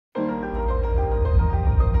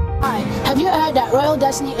Have you heard that Royal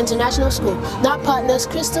Destiny International School now partners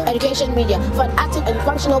Crystal Education Media for an active and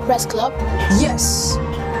functional press club? Yes!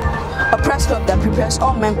 A press club that prepares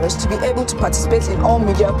all members to be able to participate in all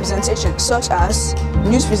media presentations such as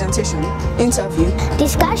news presentation, interview,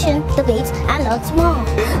 discussion, debates, and lots more.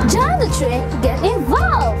 Join the train, get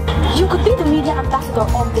involved! You could be the media ambassador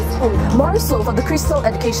of the school. More so for the Crystal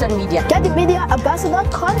Education Media. Get the media ambassador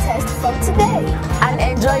contest from today. And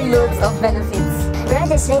enjoy loads of benefits. Royal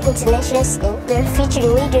Destiny International School, they're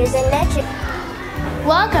featuring leaders and lecturers.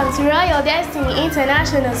 Welcome to Royal Destiny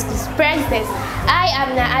International School's President. I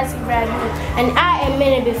am Naaz Ibrahim and I am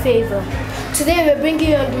Menebe Favor. Today we're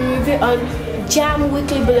bringing you the review on Jamb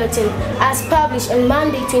Weekly Bulletin as published on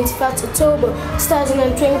Monday 21st October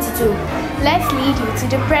 2022. Let's lead you to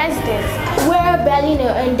the President, where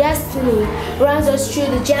Belina and Destiny runs us through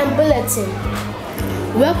the Jamb Bulletin.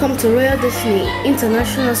 Welcome to Royal Destiny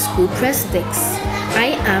International School Press Desk.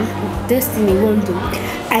 I am Destiny Wondo.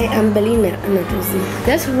 I am Belina Anadozi.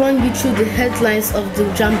 Let's run you through the headlines of the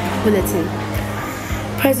Jamb Bulletin.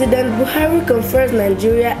 President Buhari confers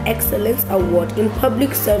Nigeria Excellence Award in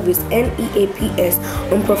Public Service (NEAPS)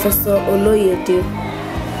 on Professor Oloyede.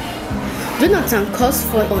 Jonathan calls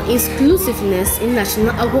for inclusiveness in national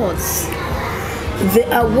awards. The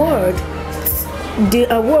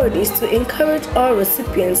award is to encourage all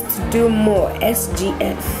recipients to do more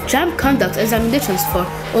SGF. Jamb conducts examinations for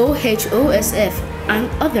OHOSF and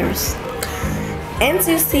others.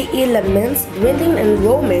 NCCE laments dwindling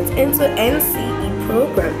enrollment into NCE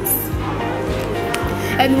programs.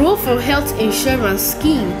 Enroll for Health Insurance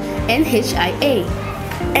Scheme (NHIA).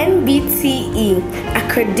 NBTE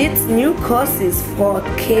accredits new courses for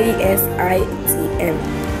KSITM.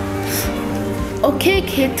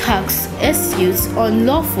 OKK tax SUs on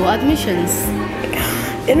lawful admissions.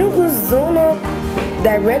 Enugu Zonal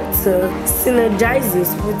Director synergizes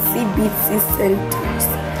with CBT centers.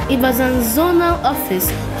 Ibadan Zonal Office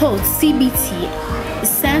holds CBT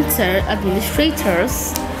Center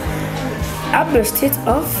administrators. Abia State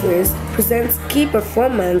Office presents Key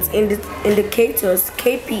Performance Indicators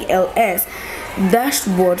KPLS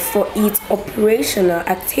dashboard for its operational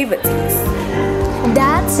activities.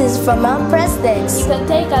 That is from our president. You can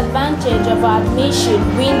take advantage of our admission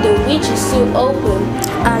window, which is still open,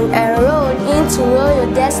 and enroll into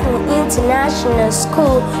Royal Destiny International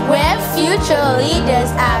School, where future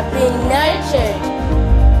leaders are being nurtured.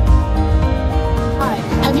 Hi,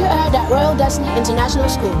 have you heard that Royal Destiny International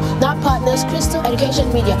School now partners Crystal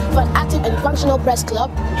Education Media for an active and functional press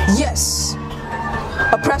club? Yes!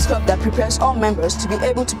 A press club that prepares all members to be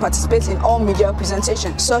able to participate in all media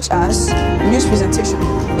presentations such as news presentation,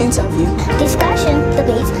 interview, discussion,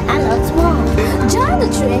 debates, and lots more. Join the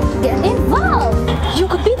train, get involved! You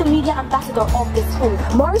could be the media ambassador of the school.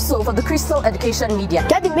 More so for the Crystal Education Media.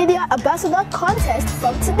 Get the media ambassador contest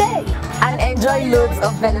from today. And enjoy loads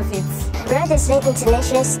of benefits. Royal Destiny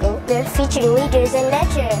International School, they're featuring leaders and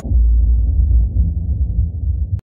lecturers.